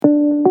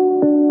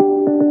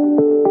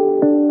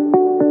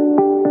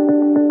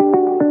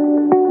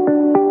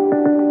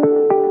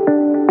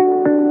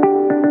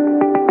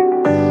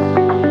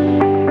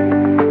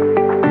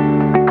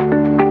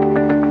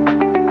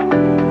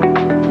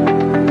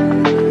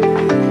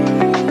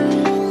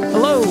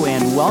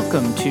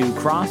welcome to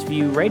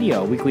Crossview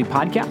Radio, a weekly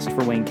podcast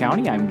for Wayne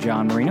County. I'm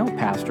John Marino,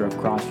 pastor of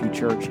Crossview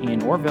Church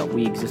in Orville.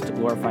 We exist to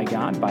glorify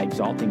God by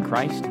exalting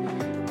Christ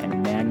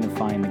and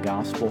magnifying the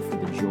gospel for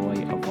the joy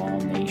of all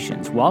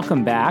nations.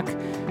 Welcome back.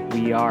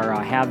 We are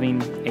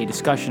having a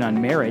discussion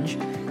on marriage,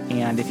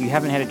 and if you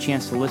haven't had a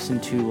chance to listen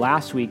to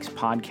last week's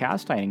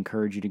podcast, I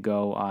encourage you to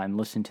go and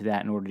listen to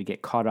that in order to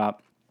get caught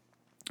up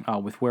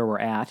with where we're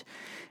at.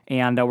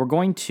 And we're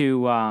going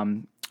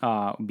to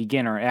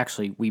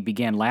we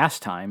began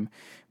last time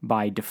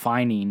by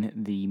defining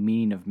the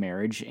meaning of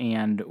marriage.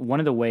 And one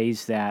of the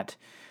ways that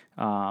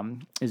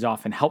is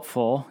often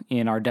helpful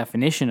in our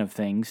definition of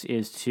things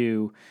is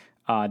to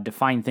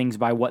define things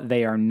by what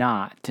they are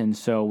not. And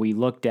so we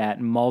looked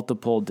at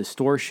multiple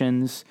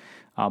distortions,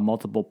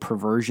 multiple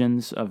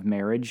perversions of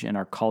marriage in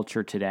our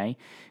culture today.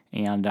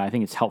 And I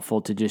think it's helpful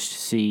to just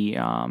see,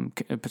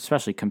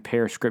 especially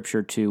compare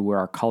Scripture to where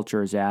our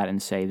culture is at and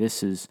say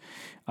this is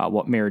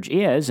what marriage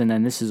is, and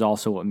then this is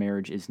also what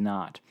marriage is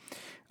not.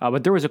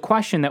 But there was a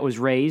question that was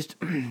raised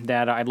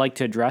that I'd like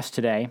to address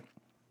today,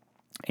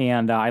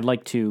 and I'd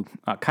like to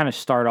kind of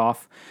start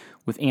off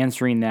with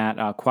answering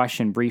that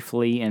question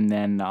briefly, and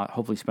then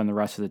hopefully spend the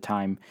rest of the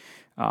time,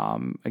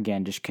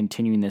 again, just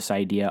continuing this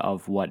idea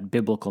of what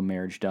biblical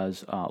marriage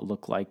does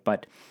look like.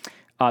 But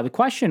the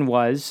question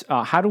was,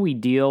 how do we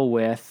deal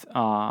with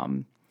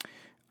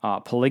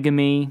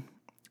polygamy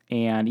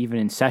and even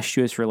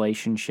incestuous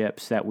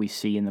relationships that we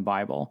see in the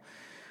Bible?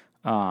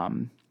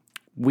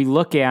 We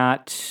look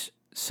at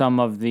some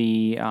of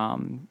the,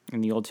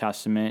 in the Old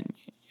Testament,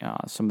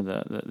 some of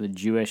the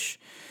Jewish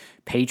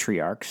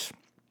patriarchs,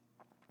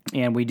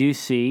 and we do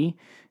see,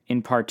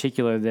 in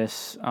particular,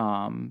 this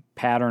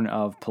pattern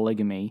of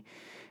polygamy.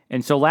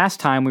 And so last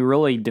time we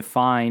really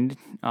defined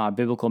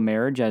biblical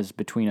marriage as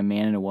between a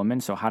man and a woman.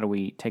 So how do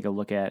we take a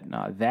look at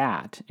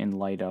that in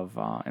light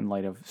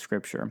of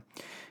Scripture?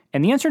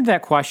 And the answer to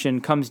that question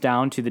comes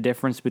down to the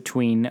difference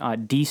between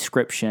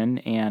description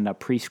and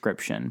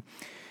prescription.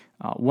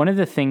 One of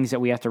the things that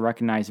we have to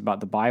recognize about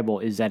the Bible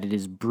is that it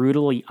is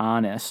brutally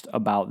honest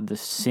about the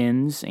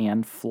sins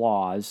and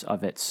flaws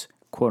of its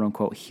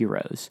quote-unquote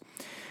heroes.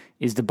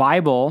 Is the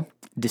Bible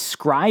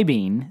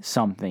describing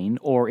something,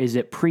 or is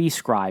it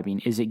prescribing?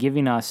 Is it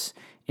giving us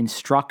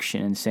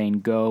instruction and saying,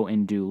 go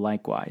and do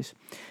likewise?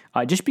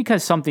 Just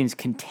because something's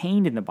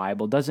contained in the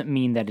Bible doesn't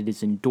mean that it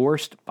is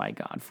endorsed by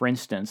God. For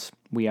instance,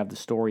 we have the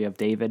story of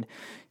David,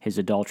 his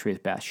adultery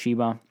with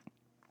Bathsheba,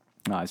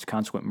 his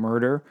consequent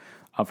murder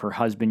of her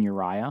husband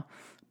Uriah.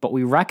 But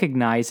we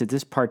recognize that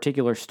this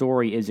particular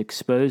story is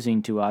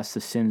exposing to us the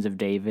sins of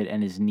David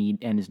and his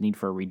need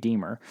for a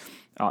redeemer.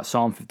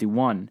 Psalm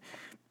 51,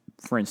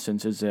 for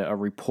instance, is a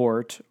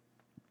report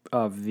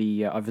of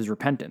his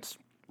repentance.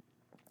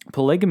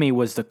 Polygamy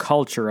was the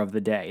culture of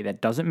the day. That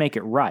doesn't make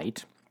it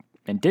right,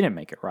 and didn't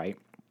make it right,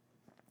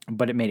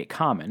 but it made it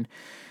common.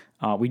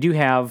 We do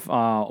have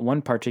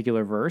one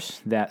particular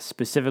verse that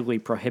specifically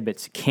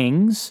prohibits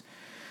kings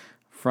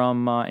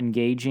from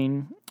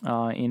engaging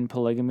in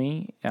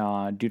polygamy.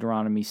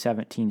 Deuteronomy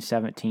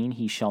 17:17,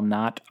 he shall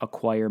not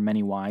acquire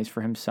many wives for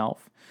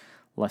himself,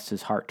 lest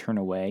his heart turn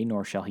away,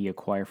 nor shall he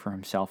acquire for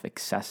himself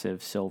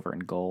excessive silver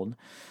and gold.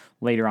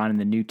 Later on in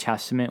the New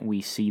Testament,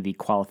 we see the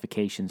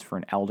qualifications for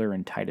an elder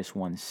in Titus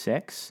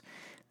 1:6,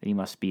 that he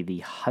must be the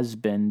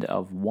husband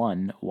of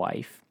one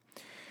wife.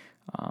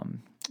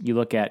 You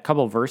look at a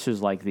couple of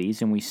verses like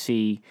these, and we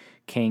see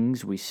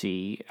kings, we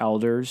see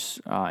elders,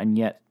 and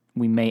yet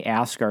we may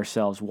ask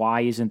ourselves,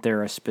 why isn't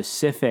there a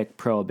specific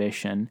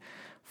prohibition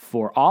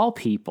for all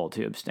people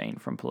to abstain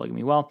from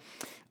polygamy? Well,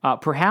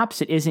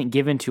 perhaps it isn't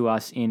given to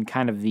us in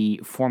kind of the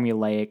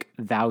formulaic,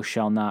 thou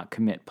shalt not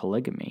commit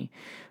polygamy.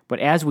 But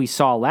as we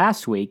saw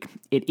last week,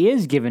 it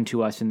is given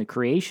to us in the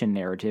creation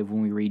narrative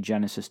when we read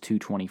Genesis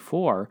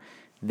 2:24,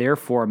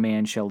 therefore a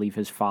man shall leave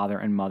his father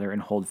and mother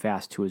and hold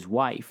fast to his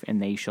wife,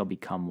 and they shall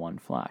become one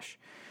flesh.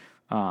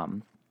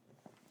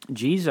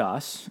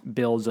 Jesus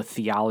builds a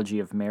theology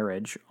of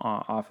marriage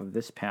off of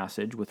this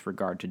passage with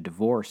regard to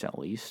divorce, at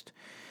least.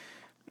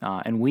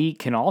 And we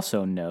can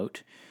also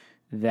note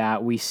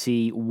that we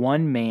see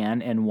one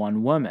man and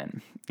one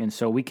woman. And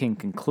so we can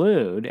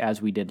conclude,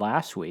 as we did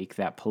last week,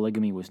 that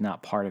polygamy was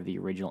not part of the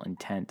original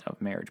intent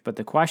of marriage. But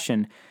the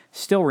question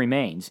still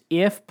remains,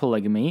 if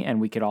polygamy,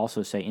 and we could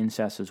also say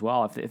incest as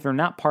well, if they're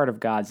not part of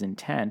God's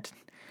intent,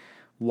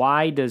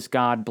 why does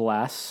God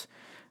bless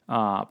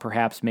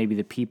perhaps maybe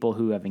the people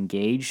who have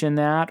engaged in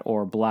that,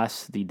 or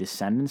bless the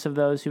descendants of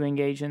those who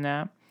engage in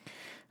that?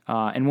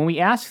 And when we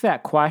ask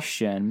that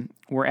question,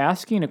 we're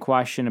asking a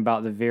question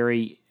about the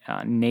very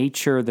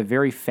nature, the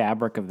very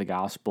fabric of the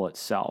gospel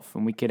itself.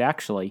 And we could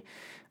actually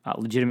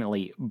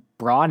legitimately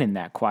broaden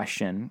that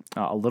question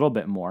a little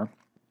bit more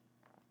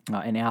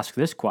and ask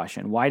this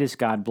question: why does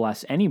God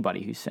bless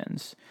anybody who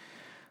sins?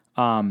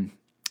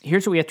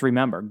 Here's what we have to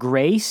remember.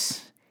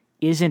 Grace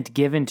isn't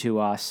given to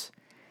us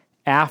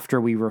after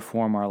we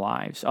reform our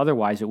lives.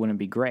 Otherwise, it wouldn't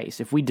be grace.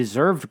 If we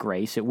deserved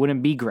grace, it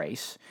wouldn't be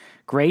grace.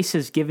 Grace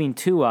is giving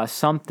to us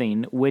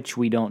something which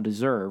we don't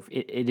deserve.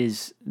 It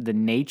is the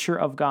nature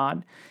of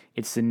God.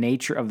 It's the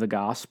nature of the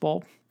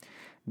gospel.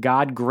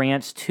 God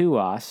grants to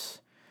us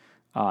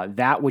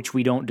that which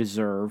we don't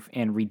deserve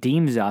and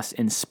redeems us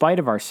in spite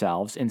of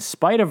ourselves, in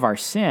spite of our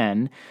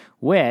sin,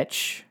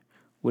 which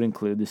would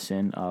include the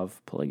sin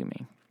of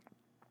polygamy.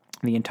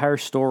 The entire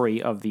story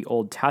of the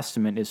Old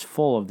Testament is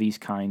full of these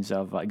kinds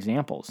of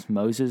examples.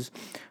 Moses,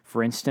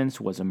 for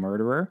instance, was a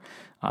murderer.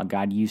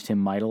 God used him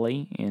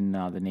mightily in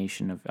the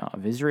nation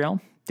of Israel.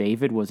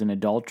 David was an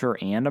adulterer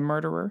and a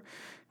murderer.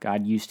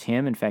 God used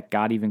him. In fact,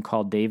 God even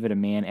called David a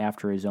man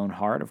after his own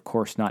heart, of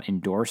course, not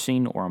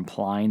endorsing or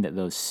implying that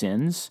those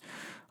sins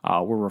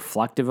were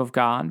reflective of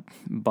God,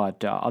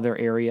 but other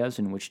areas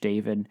in which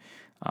David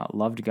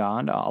loved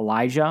God.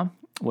 Elijah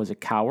was a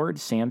coward.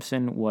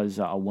 Samson was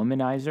a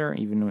womanizer.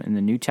 Even in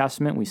the New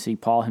Testament, we see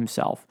Paul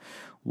himself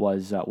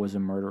was a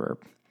murderer.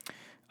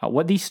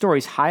 What these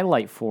stories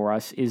highlight for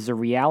us is the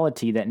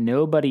reality that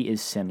nobody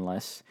is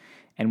sinless,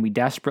 and we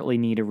desperately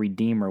need a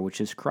Redeemer,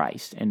 which is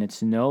Christ. And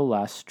it's no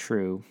less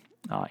true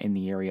in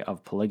the area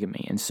of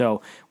polygamy. And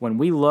so when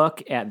we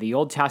look at the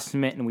Old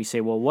Testament and we say,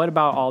 well, what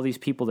about all these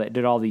people that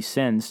did all these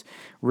sins?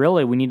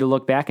 Really, we need to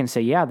look back and say,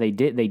 yeah, they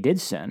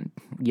did sin.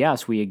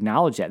 Yes, we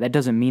acknowledge that. That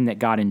doesn't mean that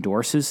God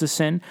endorses the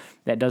sin.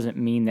 That doesn't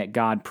mean that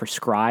God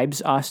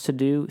prescribes us to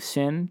do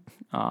sin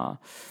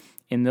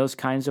in those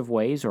kinds of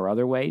ways or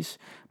other ways.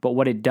 But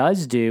what it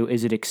does do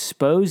is it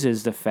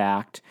exposes the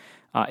fact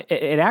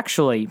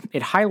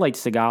it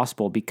highlights the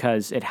gospel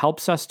because it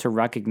helps us to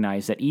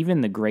recognize that even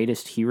the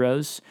greatest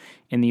heroes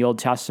in the Old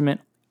Testament,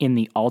 in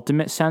the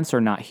ultimate sense, are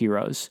not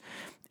heroes.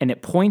 And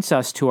it points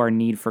us to our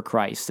need for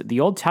Christ. The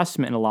Old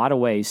Testament, in a lot of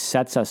ways,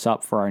 sets us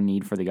up for our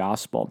need for the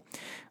gospel.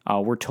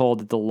 We're told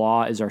that the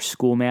law is our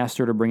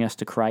schoolmaster to bring us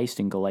to Christ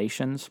in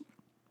Galatians.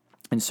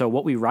 And so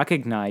what we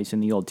recognize in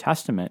the Old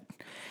Testament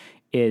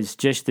is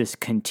just this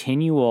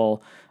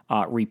continual,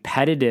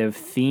 repetitive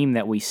theme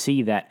that we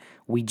see that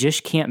we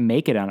just can't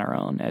make it on our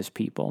own as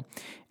people.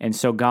 And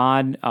so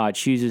God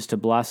chooses to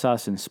bless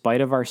us in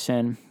spite of our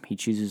sin. He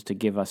chooses to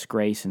give us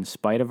grace in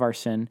spite of our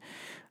sin.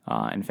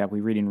 In fact,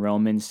 we read in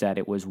Romans that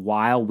it was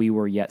while we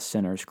were yet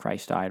sinners,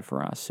 Christ died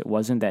for us. It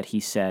wasn't that he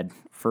said,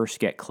 first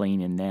get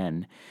clean and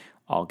then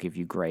I'll give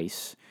you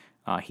grace.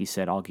 He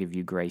said, I'll give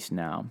you grace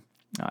now.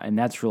 And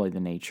that's really the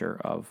nature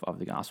of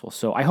the gospel.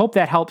 So I hope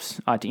that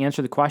helps to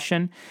answer the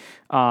question.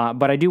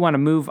 But I do want to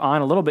move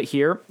on a little bit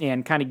here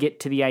and kind of get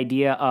to the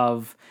idea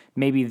of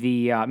maybe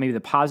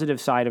the positive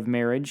side of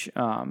marriage.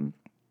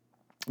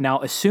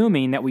 Now,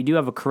 assuming that we do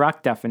have a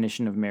correct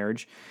definition of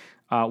marriage,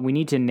 we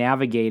need to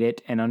navigate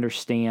it and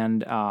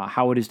understand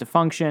how it is to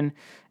function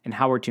and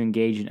how we're to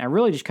engage in. I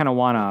really just kind of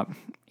want to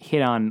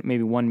hit on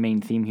maybe one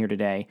main theme here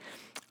today.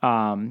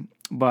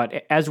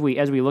 But as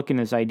we look in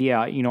this idea,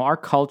 our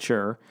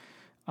culture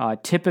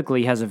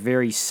typically has a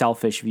very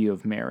selfish view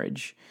of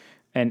marriage.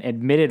 And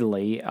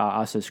admittedly,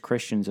 us as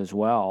Christians as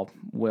well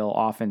will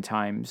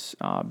oftentimes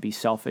be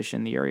selfish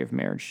in the area of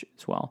marriage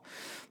as well.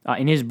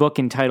 In his book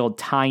entitled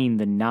Tying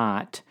the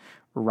Knot,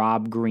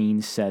 Rob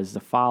Greene says the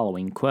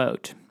following,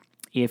 quote,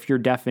 "If your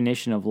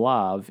definition of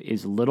love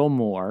is little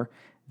more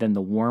than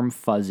the warm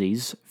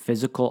fuzzies,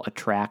 physical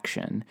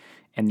attraction,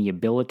 and the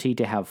ability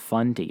to have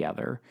fun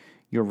together,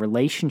 your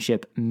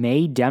relationship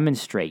may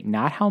demonstrate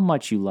not how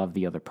much you love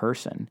the other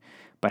person,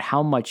 but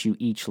how much you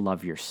each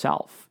love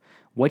yourself.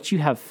 What you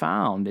have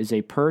found is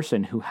a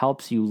person who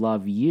helps you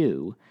love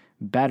you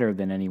better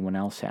than anyone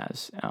else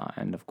has."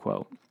 End of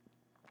quote.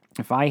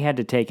 If I had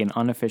to take an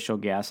unofficial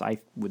guess, I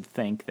would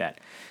think that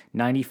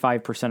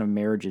 95% of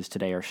marriages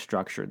today are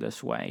structured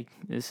this way.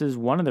 This is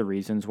one of the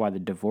reasons why the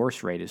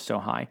divorce rate is so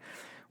high.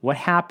 What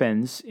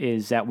happens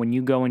is that when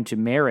you go into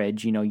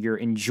marriage, your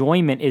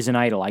enjoyment is an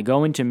idol. I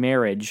go into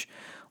marriage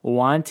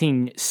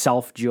wanting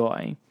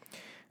self-joy.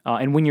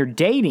 And when you're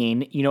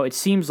dating, it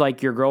seems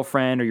like your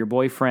girlfriend or your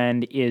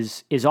boyfriend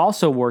is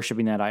also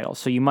worshiping that idol.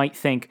 So you might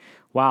think,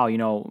 wow,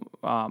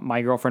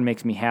 my girlfriend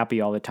makes me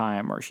happy all the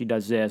time, or she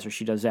does this, or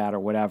she does that, or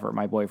whatever.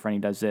 My boyfriend, he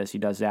does this, he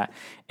does that.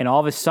 And all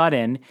of a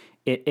sudden,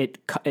 it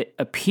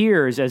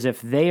appears as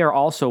if they are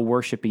also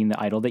worshiping the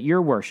idol that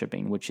you're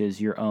worshiping, which is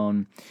your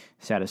own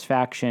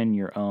satisfaction,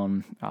 your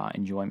own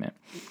enjoyment.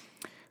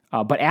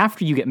 But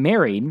after you get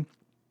married,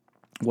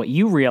 what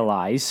you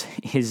realize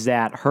is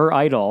that her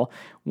idol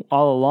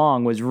all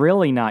along was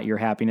really not your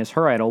happiness.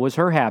 Her idol was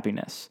her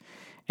happiness.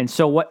 And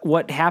so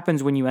what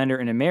happens when you enter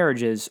into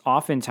marriage is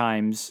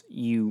oftentimes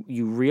you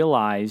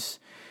realize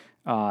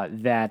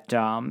that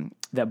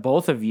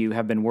both of you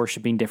have been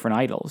worshiping different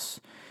idols.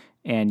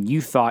 And you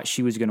thought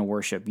she was going to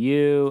worship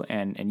you,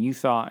 and you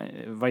thought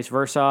vice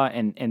versa.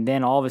 And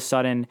then all of a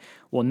sudden,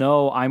 well,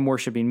 no, I'm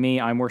worshiping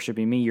me.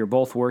 You're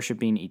both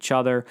worshiping each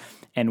other.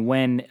 And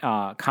when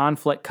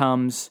conflict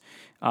comes,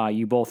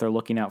 you both are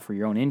looking out for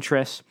your own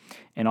interests,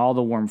 and all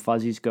the warm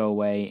fuzzies go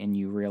away, and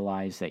you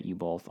realize that you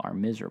both are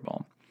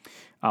miserable.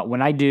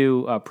 When I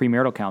do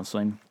premarital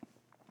counseling,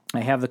 I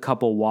have the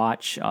couple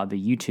watch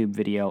the YouTube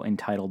video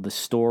entitled "The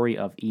Story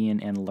of Ian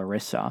and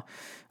Larissa."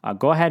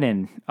 Go ahead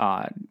and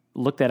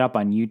look that up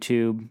on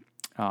YouTube,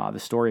 The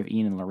Story of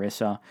Ian and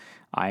Larissa.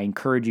 I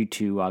encourage you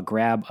to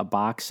grab a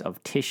box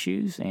of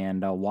tissues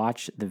and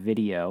watch the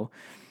video.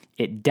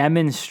 It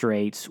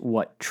demonstrates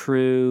what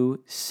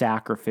true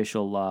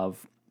sacrificial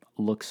love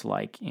looks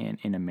like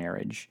in a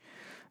marriage.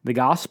 The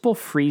gospel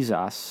frees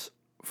us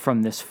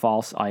from this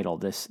false idol,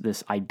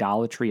 this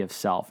idolatry of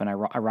self. And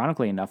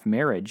ironically enough,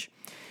 marriage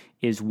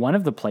is one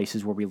of the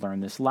places where we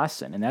learn this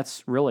lesson. And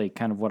that's really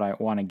kind of what I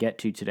want to get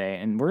to today.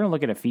 And we're going to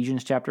look at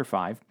Ephesians chapter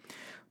 5.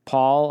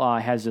 Paul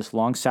has this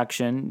long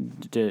section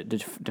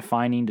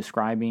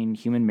describing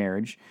human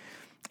marriage.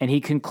 And he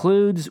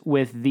concludes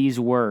with these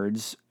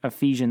words,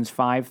 Ephesians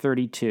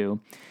 5:32,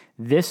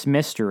 this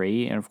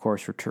mystery, and of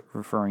course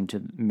referring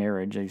to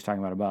marriage that he's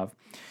talking about above,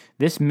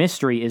 this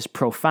mystery is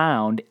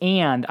profound,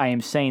 and I am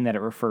saying that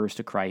it refers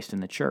to Christ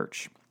and the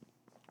church.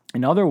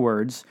 In other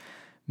words,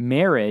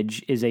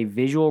 marriage is a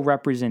visual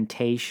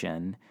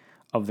representation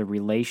of the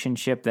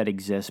relationship that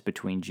exists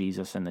between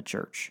Jesus and the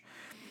church.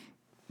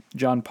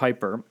 John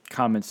Piper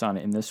comments on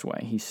it in this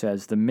way. He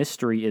says, the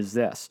mystery is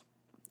this.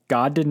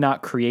 God did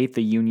not create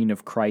the union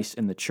of Christ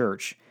and the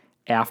church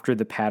after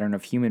the pattern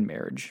of human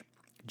marriage.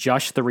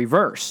 Just the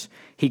reverse.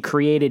 He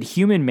created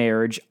human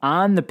marriage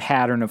on the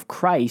pattern of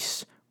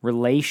Christ's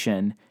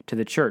relation to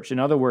the church. In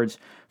other words,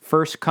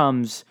 first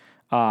comes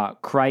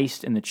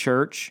Christ and the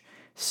church.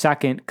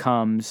 Second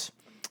comes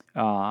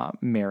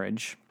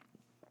marriage.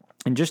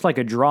 And just like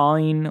a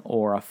drawing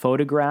or a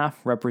photograph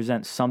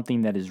represents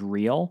something that is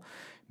real,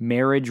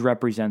 marriage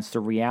represents the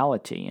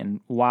reality.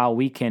 And while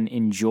we can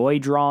enjoy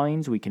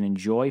drawings, we can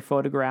enjoy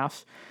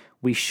photographs,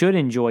 we should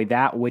enjoy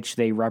that which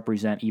they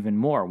represent even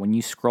more. When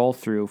you scroll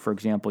through, for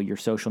example, your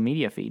social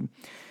media feed,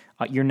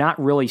 you're not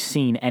really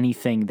seeing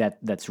anything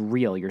that's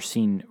real. You're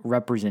seeing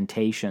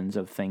representations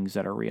of things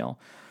that are real,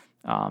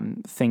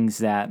 things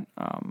that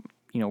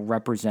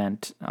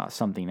represent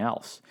something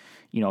else.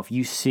 If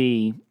you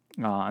see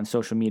on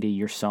social media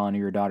your son or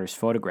your daughter's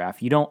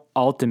photograph, you don't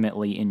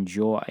ultimately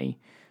enjoy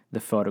the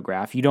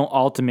photograph. You don't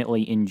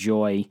ultimately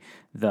enjoy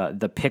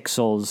the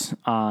pixels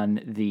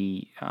on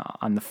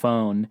the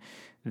phone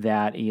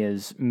that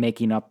is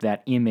making up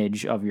that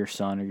image of your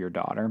son or your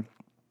daughter.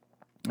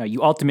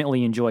 You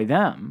ultimately enjoy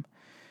them.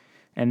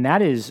 And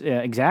that is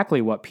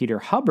exactly what Peter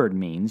Hubbard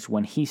means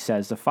when he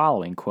says the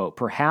following, quote,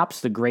 perhaps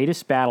the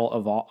greatest battle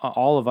of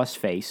all of us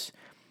face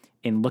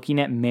in looking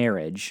at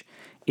marriage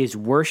is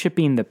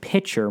worshiping the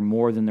picture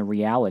more than the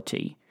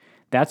reality.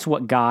 That's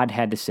what God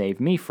had to save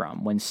me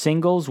from. When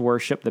singles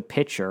worship the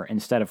picture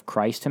instead of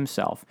Christ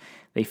himself,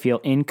 they feel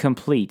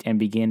incomplete and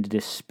begin to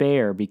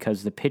despair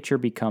because the picture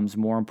becomes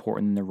more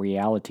important than the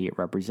reality it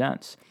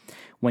represents.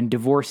 When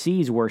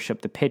divorcees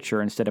worship the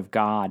picture instead of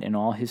God and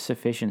all his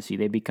sufficiency,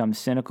 they become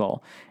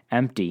cynical,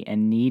 empty,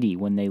 and needy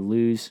when they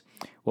lose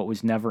what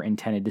was never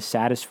intended to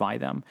satisfy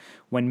them.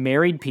 When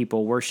married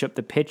people worship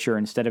the picture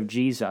instead of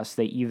Jesus,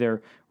 they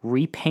either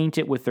repaint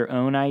it with their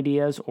own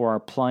ideas or are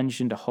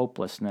plunged into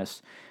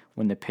hopelessness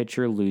when the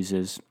picture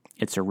loses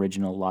its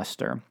original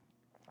luster.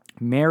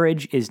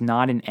 Marriage is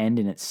not an end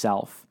in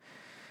itself.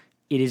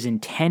 It is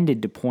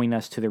intended to point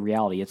us to the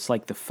reality. It's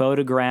like the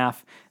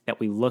photograph that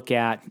we look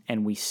at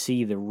and we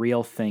see the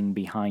real thing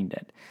behind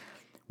it.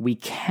 We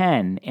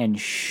can and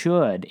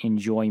should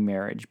enjoy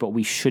marriage, but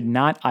we should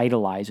not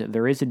idolize it.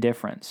 There is a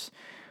difference.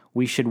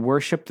 We should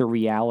worship the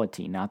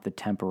reality, not the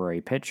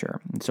temporary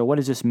picture. And so what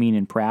does this mean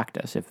in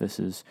practice if this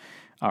is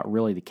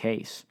really the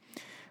case?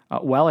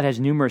 Well, it has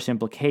numerous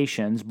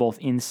implications, both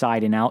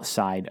inside and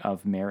outside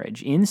of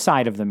marriage.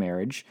 Inside of the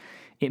marriage,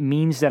 it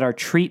means that our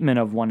treatment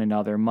of one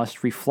another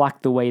must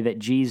reflect the way that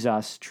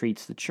Jesus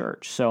treats the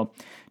church. So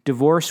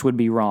divorce would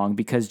be wrong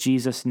because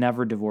Jesus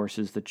never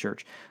divorces the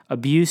church.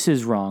 Abuse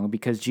is wrong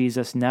because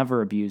Jesus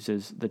never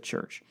abuses the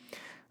church.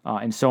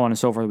 And so on and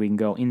so forth. We can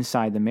go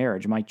inside the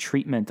marriage. My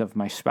treatment of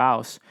my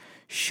spouse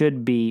I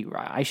should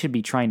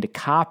be trying to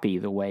copy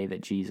the way that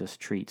Jesus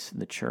treats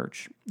the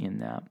church in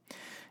that.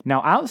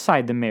 Now,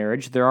 outside the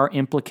marriage, there are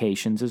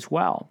implications as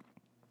well.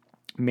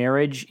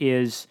 Marriage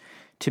is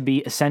to be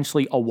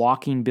essentially a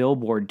walking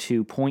billboard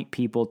to point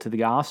people to the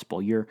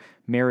gospel. Your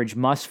marriage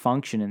must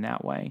function in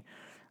that way.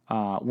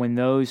 When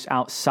those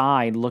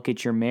outside look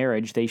at your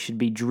marriage, they should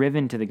be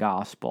driven to the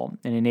gospel.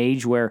 In an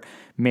age where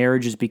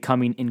marriage is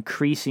becoming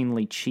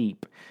increasingly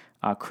cheap,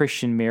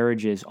 Christian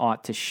marriages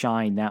ought to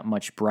shine that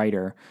much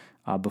brighter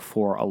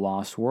before a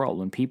lost world.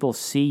 When people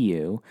see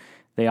you,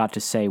 they ought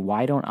to say,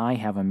 why don't I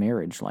have a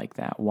marriage like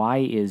that? Why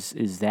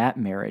is that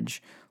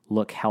marriage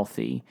look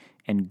healthy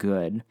and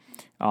good?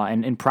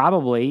 And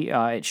probably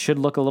it should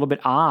look a little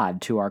bit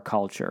odd to our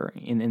culture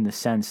in the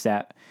sense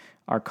that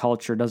our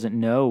culture doesn't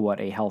know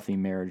what a healthy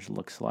marriage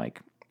looks like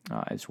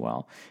as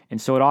well.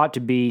 And so it ought to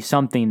be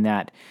something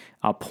that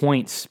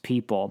points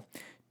people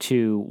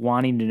to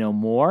wanting to know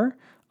more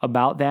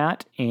about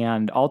that,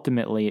 and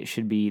ultimately it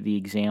should be the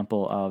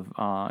example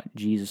of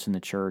Jesus and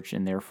the church,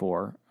 and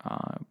therefore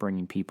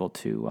bringing people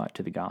to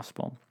the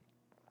gospel.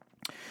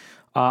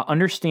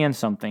 Understand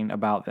something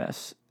about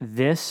this.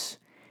 This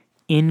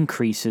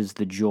increases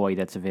the joy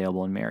that's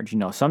available in marriage.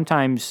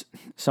 Sometimes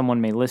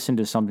someone may listen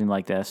to something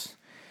like this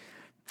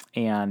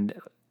and,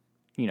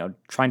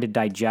 trying to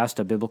digest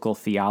a biblical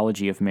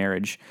theology of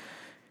marriage,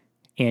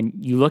 And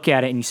you look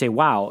at it and you say,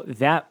 wow,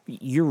 that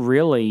you're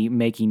really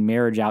making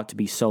marriage out to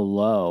be so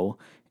low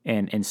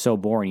and so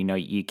boring.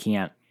 You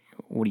can't,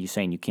 what are you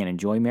saying? You can't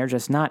enjoy marriage?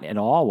 That's not at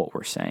all what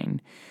we're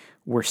saying.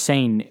 We're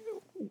saying,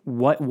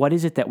 what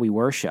is it that we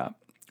worship?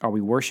 Are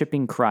we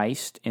worshiping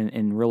Christ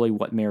and really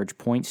what marriage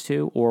points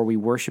to, or are we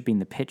worshiping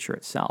the picture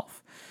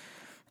itself?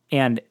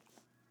 And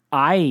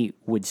I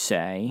would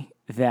say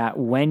that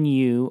when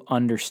you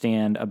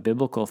understand a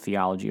biblical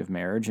theology of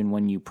marriage and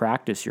when you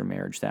practice your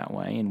marriage that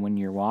way and when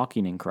you're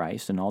walking in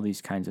Christ and all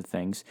these kinds of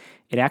things,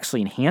 it actually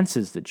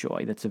enhances the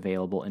joy that's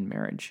available in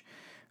marriage.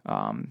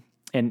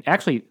 And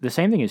actually, the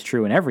same thing is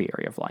true in every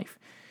area of life.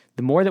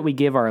 The more that we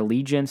give our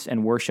allegiance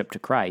and worship to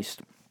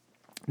Christ,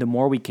 the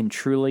more we can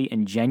truly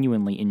and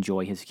genuinely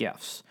enjoy his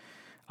gifts.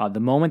 The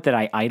moment that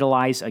I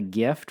idolize a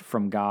gift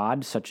from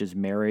God, such as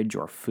marriage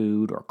or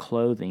food or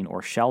clothing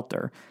or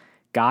shelter,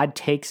 God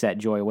takes that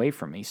joy away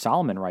from me.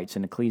 Solomon writes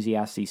in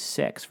Ecclesiastes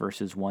 6,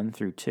 verses 1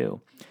 through 2.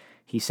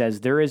 He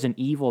says, "There is an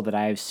evil that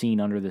I have seen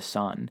under the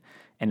sun,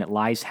 and it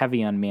lies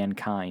heavy on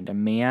mankind, a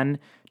man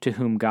to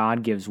whom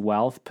God gives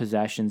wealth,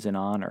 possessions, and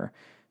honor,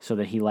 so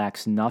that he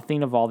lacks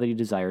nothing of all that he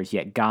desires,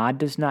 yet God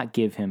does not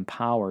give him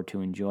power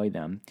to enjoy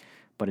them,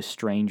 but a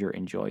stranger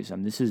enjoys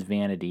them. This is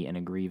vanity and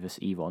a grievous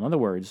evil." In other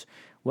words,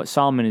 what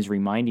Solomon is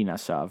reminding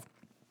us of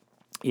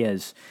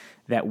is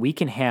that we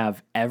can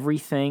have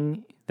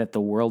everything that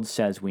the world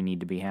says we need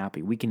to be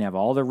happy. We can have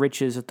all the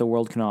riches that the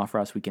world can offer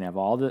us. We can have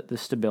all the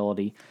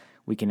stability.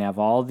 We can have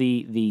all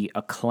the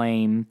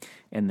acclaim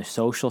and the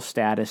social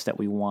status that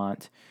we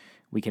want.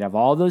 We could have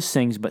all those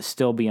things but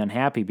still be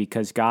unhappy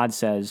because God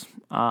says,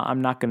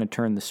 I'm not going to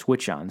turn the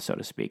switch on, so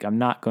to speak. I'm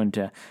not going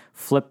to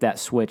flip that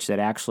switch that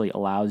actually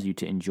allows you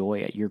to enjoy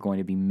it. You're going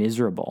to be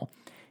miserable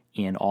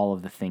in all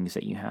of the things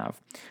that you have.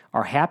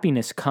 Our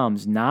happiness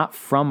comes not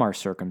from our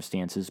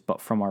circumstances,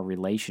 but from our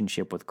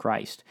relationship with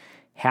Christ.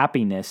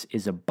 Happiness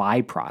is a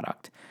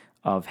byproduct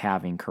of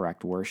having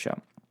correct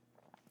worship.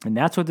 And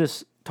that's what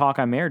this talk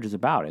on marriage is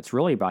about. It's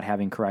really about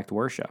having correct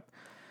worship.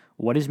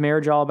 What is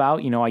marriage all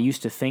about? I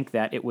used to think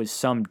that it was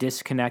some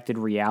disconnected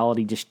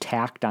reality just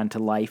tacked onto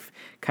life,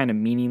 kind of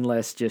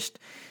meaningless, just,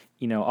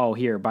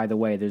 here, by the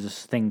way, there's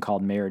this thing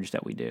called marriage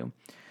that we do.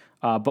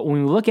 But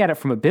when we look at it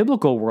from a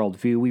biblical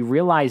worldview, we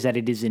realize that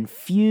it is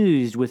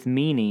infused with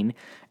meaning,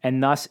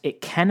 and thus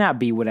it cannot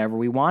be whatever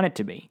we want it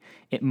to be.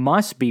 It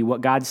must be what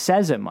God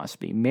says it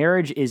must be.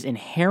 Marriage is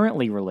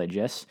inherently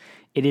religious.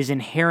 It is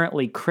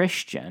inherently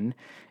Christian,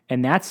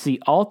 and that's the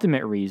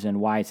ultimate reason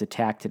why it's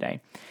attacked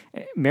today.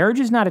 Marriage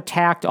is not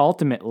attacked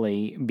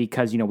ultimately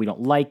because, we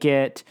don't like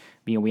it,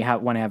 we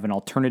want to have an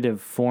alternative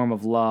form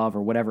of love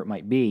or whatever it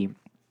might be.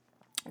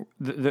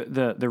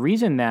 The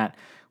reason that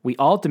we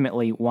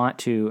ultimately want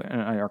to,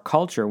 our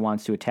culture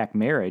wants to attack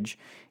marriage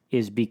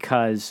is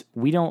because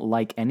we don't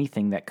like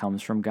anything that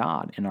comes from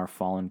God in our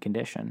fallen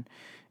condition.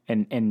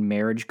 And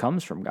marriage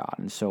comes from God,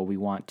 and so we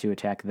want to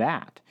attack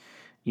that.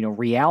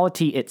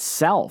 Reality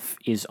itself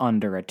is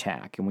under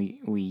attack, and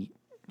we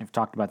have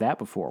talked about that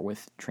before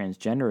with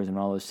transgenderism and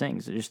all those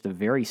things. Just the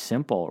very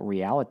simple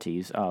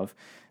realities of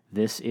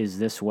this is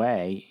this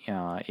way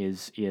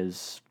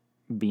is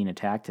being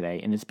attacked today,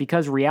 and it's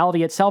because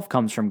reality itself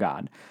comes from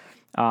God.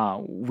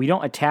 We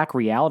don't attack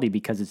reality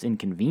because it's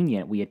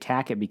inconvenient. We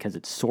attack it because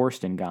it's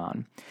sourced in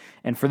God.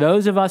 And for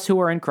those of us who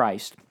are in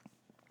Christ,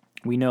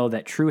 we know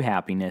that true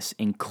happiness,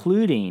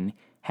 including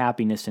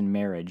happiness in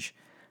marriage,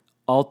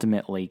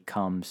 ultimately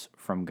comes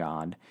from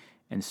God.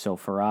 And so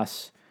for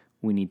us,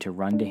 we need to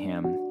run to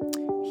Him.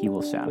 He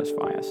will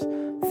satisfy us.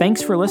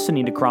 Thanks for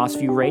listening to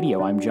Crossview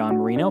Radio. I'm John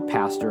Marino,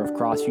 pastor of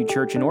Crossview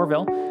Church in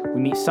Orrville. We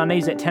meet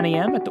Sundays at 10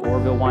 a.m. at the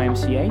Orrville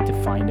YMCA.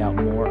 To find out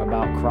more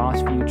about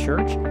Crossview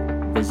Church,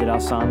 visit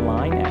us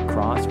online at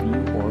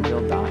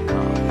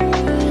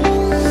crossvieworville.com.